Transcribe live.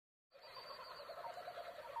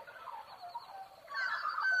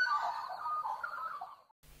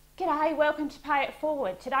G'day, welcome to Pay It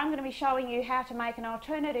Forward. Today I'm going to be showing you how to make an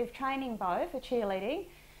alternative training bow for cheerleading.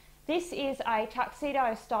 This is a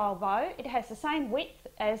tuxedo style bow. It has the same width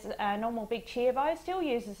as a normal big cheer bow, still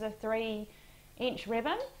uses a 3-inch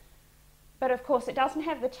ribbon, but of course it doesn't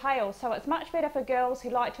have the tail, so it's much better for girls who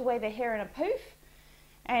like to wear their hair in a poof,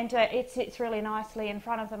 and it sits really nicely in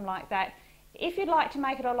front of them like that. If you'd like to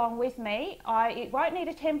make it along with me, it won't need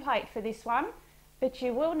a template for this one, but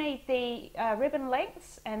you will need the ribbon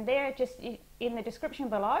lengths, and they're just in the description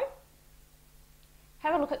below.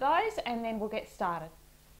 Have a look at those and then we'll get started.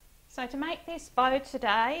 So to make this bow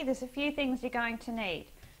today, there's a few things you're going to need.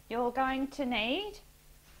 You're going to need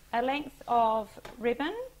a length of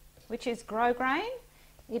ribbon, which is grosgrain.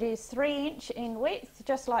 It is 3-inch in width,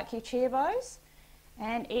 just like your cheer bows,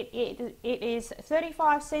 and it is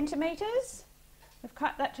 35 centimetres. We've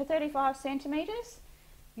cut that to 35 centimetres.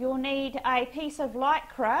 You'll need a piece of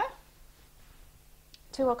lycra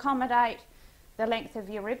to accommodate the length of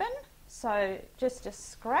your ribbon, so just a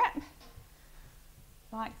scrap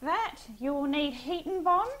like that. You'll need heat and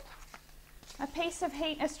bond, a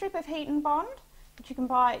strip of heat and bond that you can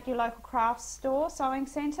buy at your local craft store, sewing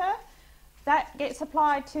centre. That gets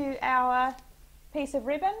applied to our piece of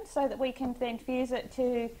ribbon so that we can then fuse it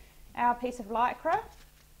to our piece of lycra.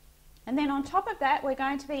 And then on top of that we're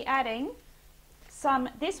going to be adding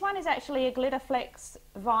this one is actually a Glitterflex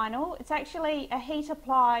vinyl. It's actually a heat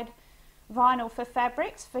applied vinyl for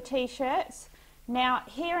fabrics, for t-shirts. Now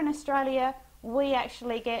here in Australia we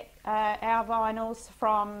actually get our vinyls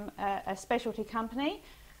from a specialty company,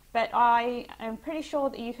 but I am pretty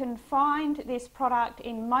sure that you can find this product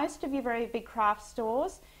in most of your very big craft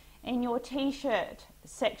stores in your t-shirt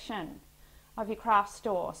section of your craft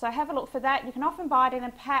store. So have a look for that. You can often buy it in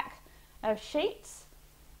a pack of sheets,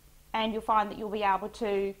 and you'll find that you'll be able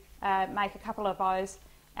to make a couple of bows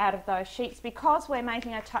out of those sheets. Because we're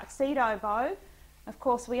making a tuxedo bow, of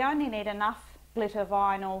course we only need enough glitter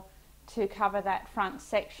vinyl to cover that front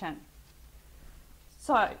section.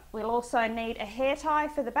 So we'll also need a hair tie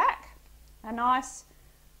for the back, a nice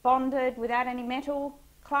bonded, without any metal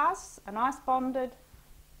clasps, a nice bonded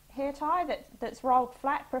hair tie that's rolled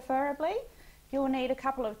flat preferably. You'll need a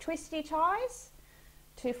couple of twisty ties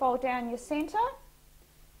to fold down your centre.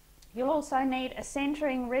 You'll also need a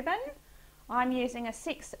centering ribbon. I'm using a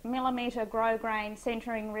 6mm grosgrain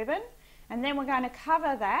centering ribbon, and then we're going to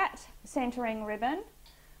cover that centering ribbon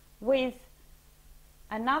with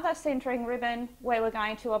another centering ribbon where we're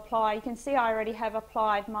going to apply, you can see I already have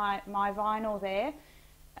applied my vinyl there.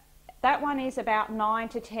 That one is about 9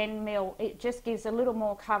 to 10 mil. It just gives a little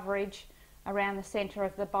more coverage around the centre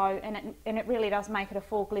of the bow, and it really does make it a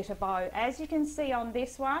full glitter bow. As you can see on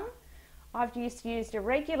this one, I've just used a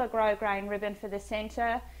regular grosgrain ribbon for the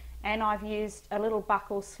centre, and I've used a little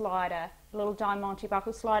buckle slider, a little diamante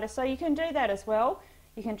buckle slider, so you can do that as well.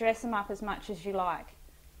 You can dress them up as much as you like.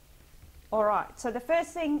 Alright, so the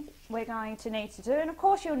first thing we're going to need to do, and of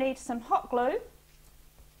course you'll need some hot glue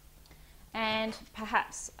and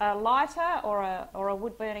perhaps a lighter or a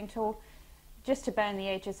wood burning tool just to burn the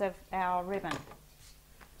edges of our ribbon.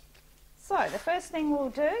 So the first thing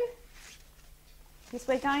we'll do is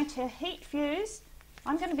we're going to heat fuse.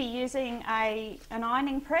 I'm going to be using an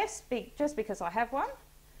ironing press just because I have one.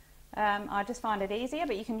 I just find it easier,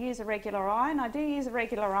 but you can use a regular iron. I do use a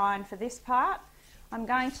regular iron for this part. I'm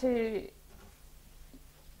going to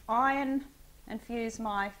iron and fuse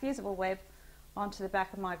my fusible web onto the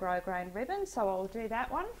back of my grosgrain ribbon, so I'll do that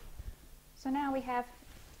one. So now we have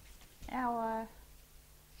our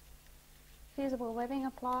fusible webbing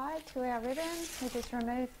applied to our ribbon. We just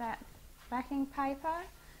remove that backing paper,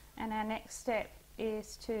 and our next step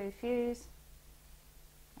is to fuse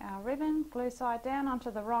our ribbon glue side down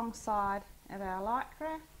onto the wrong side of our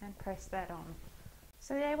lycra and press that on.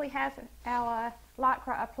 So there we have our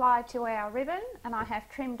lycra applied to our ribbon, and I have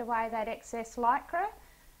trimmed away that excess lycra.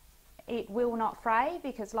 It will not fray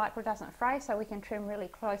because lycra doesn't fray, so we can trim really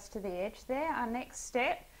close to the edge there. Our next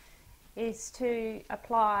step is to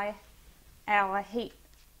apply our heat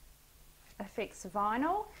affix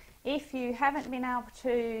vinyl. If you haven't been able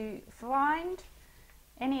to find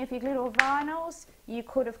any of your little vinyls, you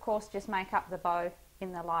could of course just make up the bow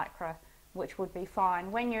in the lycra, which would be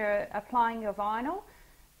fine. When you're applying your vinyl,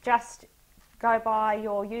 just go by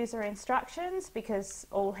your user instructions because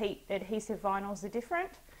all heat adhesive vinyls are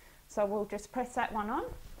different. So we'll just press that one on.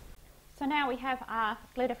 So now we have our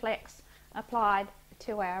Glitterflex applied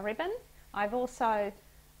to our ribbon. I've also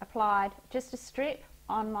applied just a strip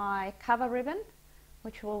on my cover ribbon,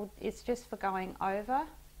 which is just for going over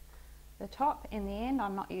the top in the end.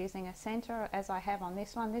 I'm not using a centre as I have on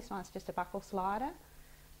this one. This one's just a buckle slider.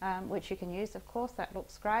 which you can use, of course. That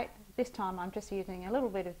looks great. This time I'm just using a little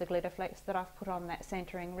bit of the glitter flex that I've put on that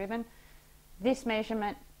centering ribbon. This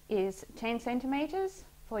measurement is 10 centimetres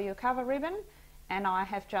for your cover ribbon, and I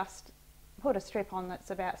have just put a strip on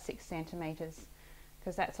that's about 6 centimetres,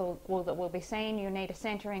 because that's all that will be seen. You need a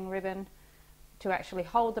centering ribbon to actually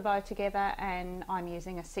hold the bow together, and I'm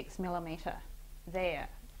using a 6mm there.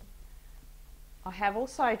 I have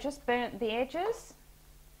also just burnt the edges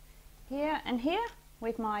here and here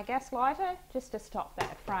with my gas lighter just to stop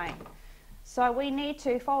that frame. So we need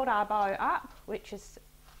to fold our bow up, which is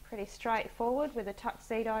pretty straightforward with a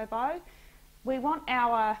tuxedo bow. We want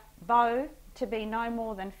our bow to be no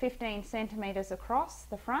more than 15 centimetres across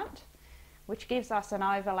the front, which gives us an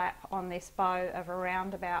overlap on this bow of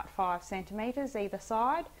around about 5 centimetres either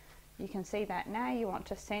side. You can see that now. You want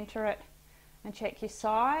to centre it and check your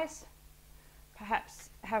size. Perhaps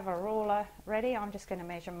have a ruler ready. I'm just going to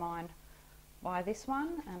measure mine by this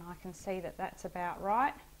one, and I can see that that's about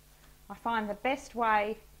right. I find the best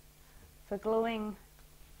way for gluing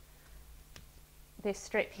this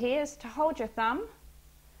strip here is to hold your thumb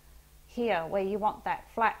here where you want that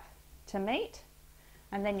flap to meet,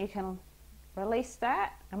 and then you can release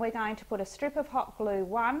that, and we're going to put a strip of hot glue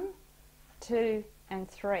 1, 2 and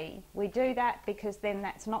 3. We do that because then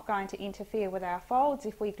that's not going to interfere with our folds.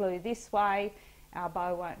 If we glue this way, our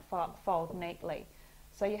bow won't fold neatly.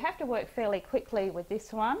 So you have to work fairly quickly with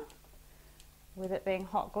this one, with it being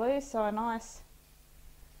hot glue. So a nice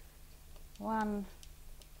 1,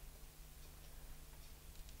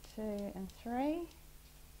 2 and 3,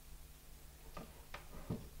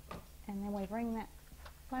 and then we bring that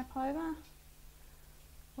flap over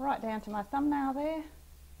right down to my thumbnail there,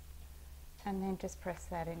 and then just press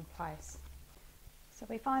that in place. So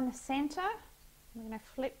we find the centre. We're going to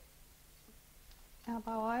flip our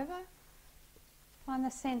bow over, find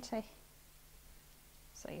the centre,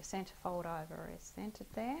 so your centre fold over is centred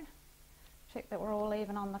there. Check that we're all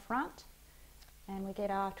even on the front, and we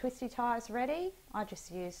get our twisty ties ready. I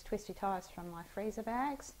just use twisty ties from my freezer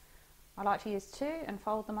bags. I like to use 2 and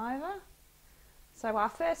fold them over. So our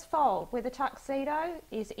first fold with a tuxedo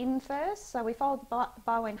is in first, so we fold the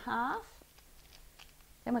bow in half,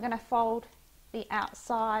 then we're going to fold the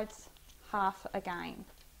outsides half again,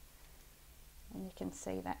 and you can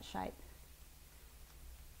see that shape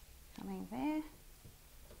coming there.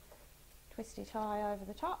 Twisty tie over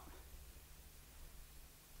the top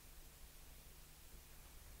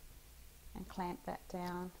and clamp that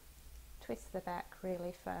down, twist the back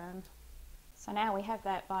really firm. So now we have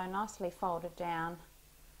that bow nicely folded down,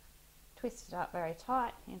 twisted up very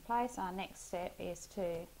tight in place. Our next step is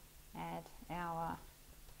to add our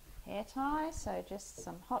hair tie, so just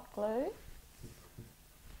some hot glue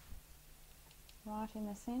right in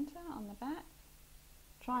the centre on the back.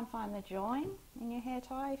 Try and find the join in your hair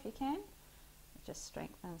tie if you can. It just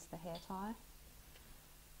strengthens the hair tie.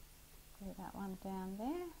 Glue that one down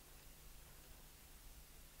there.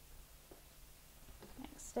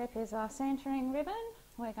 Next step is our centering ribbon.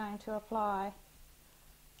 We're going to apply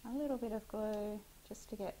a little bit of glue just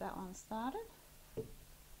to get that one started.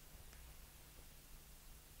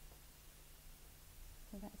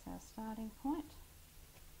 So that's our starting point.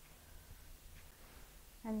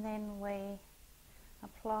 And then we're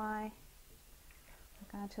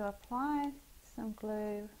going to apply some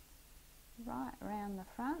glue right around the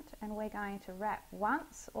front, and we're going to wrap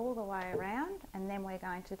once all the way around, and then we're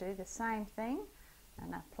going to do the same thing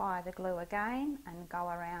and apply the glue again and go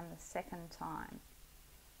around the second time.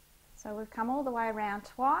 So we've come all the way around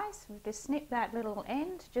twice. We've just snipped that little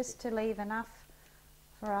end just to leave enough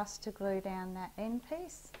for us to glue down that end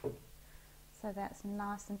piece. So that's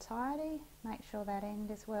nice and tidy. Make sure that end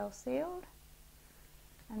is well sealed,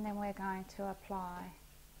 and then we're going to apply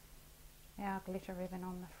our glitter ribbon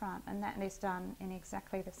on the front, and that is done in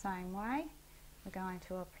exactly the same way. We're going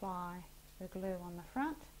to apply the glue on the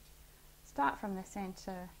front, start from the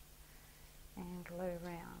centre and glue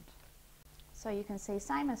round. So you can see,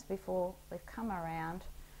 same as before, we've come around,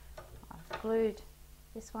 I've glued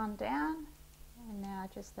this one down, and now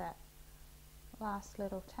just that last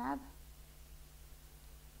little tab,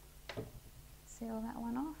 seal that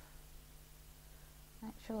one off.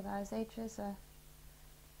 Make sure those edges are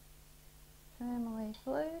firmly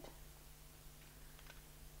glued.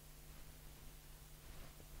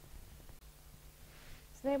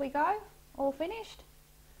 So there we go, all finished.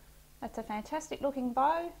 That's a fantastic looking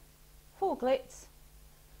bow, full glitz,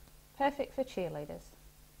 perfect for cheerleaders.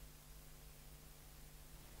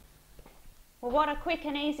 Well, what a quick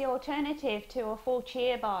and easy alternative to a full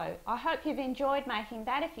cheer bow. I hope you've enjoyed making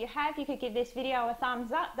that. If you have, you could give this video a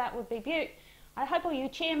thumbs up. That would be beaut. I hope all you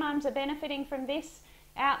cheer mums are benefiting from this.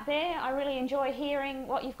 out there. I really enjoy hearing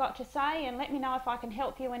what you've got to say, and let me know if I can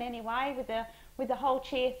help you in any way with the whole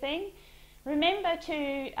chair thing. Remember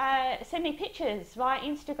to send me pictures via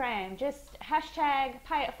Instagram, just hashtag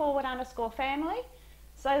payitforward_family,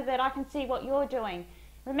 so that I can see what you're doing.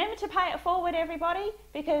 Remember to pay it forward, everybody,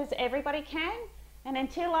 because everybody can. And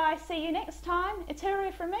until I see you next time, it's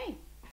hooroo from me.